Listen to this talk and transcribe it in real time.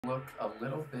Look a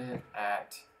little bit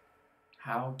at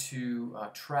how to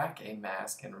track a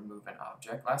mask and remove an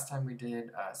object. Last time we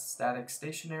did static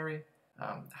stationary,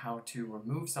 how to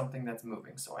remove something that's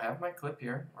moving. So I have my clip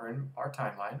here. We're in our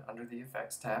timeline under the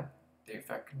Effects tab. The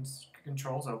Effect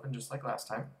controls open just like last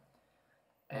time.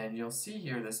 And you'll see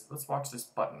here this, let's watch this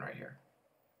button right here.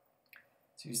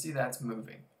 So you see that's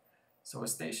moving. So a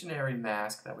stationary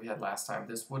mask that we had last time,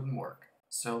 this wouldn't work.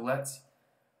 So let's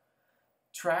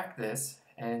track this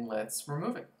and let's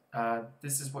remove it.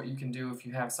 This is what you can do if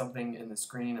you have something in the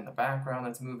screen in the background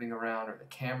that's moving around, or the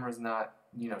camera's not,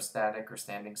 static or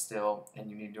standing still, and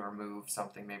you need to remove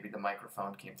something. Maybe the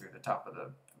microphone came through the top of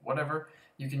the whatever.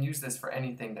 You can use this for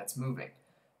anything that's moving.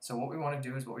 So what we want to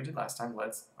do is what we did last time.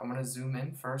 I'm going to zoom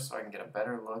in first so I can get a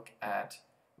better look at.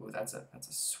 Ooh, that's a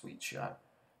sweet shot.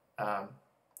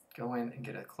 Go in and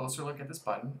get a closer look at this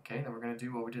button. Okay, then we're going to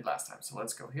do what we did last time. So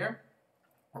let's go here.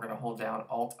 We're going to hold down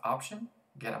Alt-Option.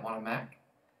 Again, I'm on a Mac.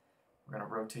 We're going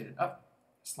to rotate it up,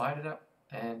 slide it up,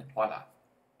 and voila.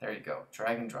 There you go.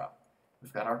 Drag and drop.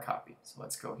 We've got our copy. So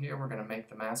let's go here. We're going to make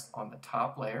the mask on the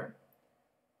top layer.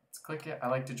 Let's click it. I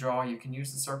like to draw. You can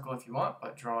use the circle if you want,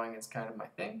 but drawing is kind of my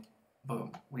thing.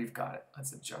 Boom. We've got it.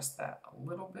 Let's adjust that a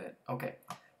little bit. Okay.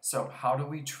 So how do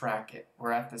we track it?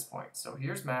 We're at this point. So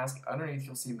here's mask. Underneath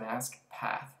you'll see mask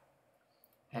path.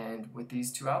 And with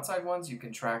these two outside ones, you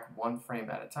can track one frame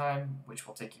at a time, which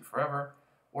will take you forever.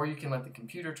 Or you can let the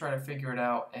computer try to figure it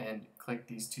out and click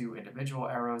these two individual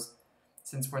arrows.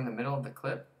 Since we're in the middle of the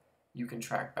clip, you can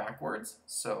track backwards.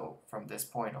 So from this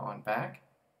point on back.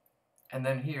 And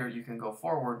then here you can go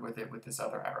forward with it with this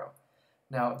other arrow.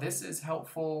 Now this is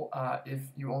helpful if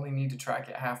you only need to track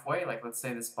it halfway. Like let's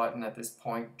say this button at this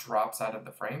point drops out of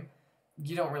the frame.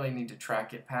 You don't really need to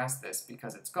track it past this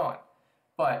because it's gone.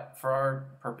 But for our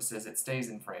purposes, it stays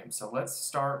in frame. So let's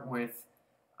start with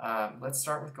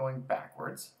going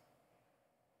backwards.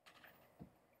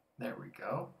 There we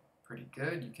go. Pretty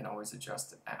good. You can always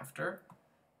adjust it after.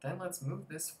 Then let's move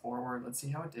this forward. Let's see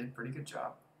how it did. Pretty good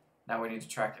job. Now we need to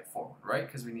track it forward, right?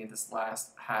 Because we need this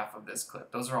last half of this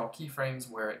clip. Those are all keyframes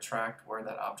where it tracked where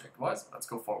that object was. Let's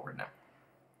go forward now.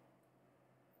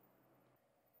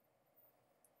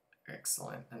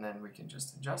 Excellent. And then we can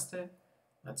just adjust it.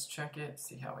 Let's check it,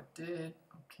 see how it did.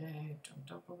 Okay, jumped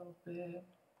up a little bit.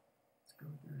 Let's go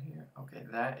through here. Okay,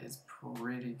 that is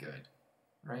pretty good.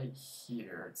 Right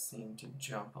here, it seemed to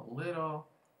jump a little.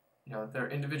 They're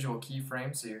individual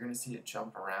keyframes, so you're going to see it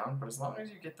jump around, but as long as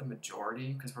you get the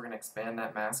majority, because we're going to expand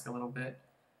that mask a little bit,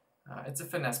 it's a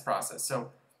finesse process.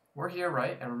 So we're here,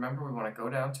 right? And remember, we want to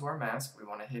go down to our mask. We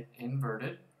want to hit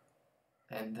inverted,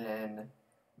 and then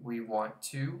we want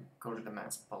to go to the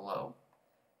mask below.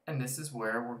 And this is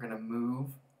where we're going to move.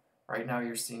 Right now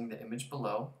you're seeing the image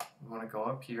below. We want to go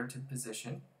up here to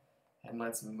position, and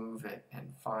let's move it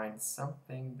and find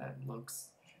something that looks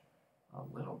a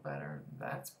little better.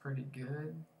 That's pretty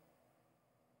good.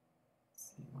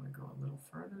 Let's see, you want to go a little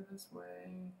further this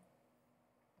way.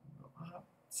 Go up.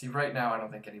 See, right now I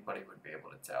don't think anybody would be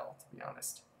able to tell, to be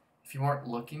honest. If you weren't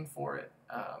looking for it,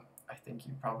 I think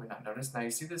you'd probably not notice. Now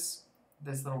you see this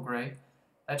little gray?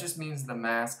 That just means the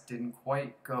mask didn't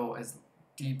quite go as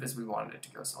deep as we wanted it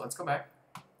to go. So let's go back.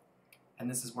 And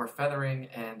this is where feathering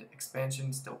and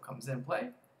expansion still comes in play.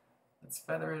 Let's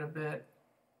feather it a bit.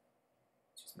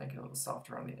 Just make it a little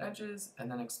softer on the edges and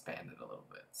then expand it a little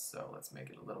bit. So let's make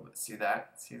it a little bit. See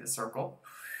that? See the circle?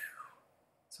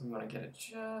 So we want to get it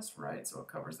just right so it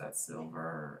covers that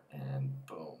silver, and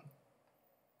boom.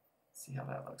 See how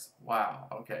that looks? Wow.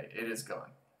 Okay, it is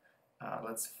gone.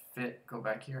 Let's go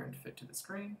back here and fit to the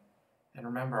screen. And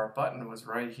remember, our button was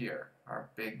right here, our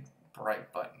big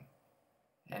bright button.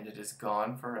 And it is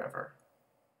gone forever.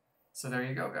 So there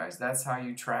you go, guys. That's how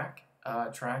you track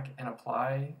and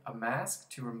apply a mask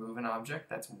to remove an object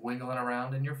that's wiggling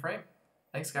around in your frame.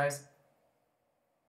 Thanks, guys.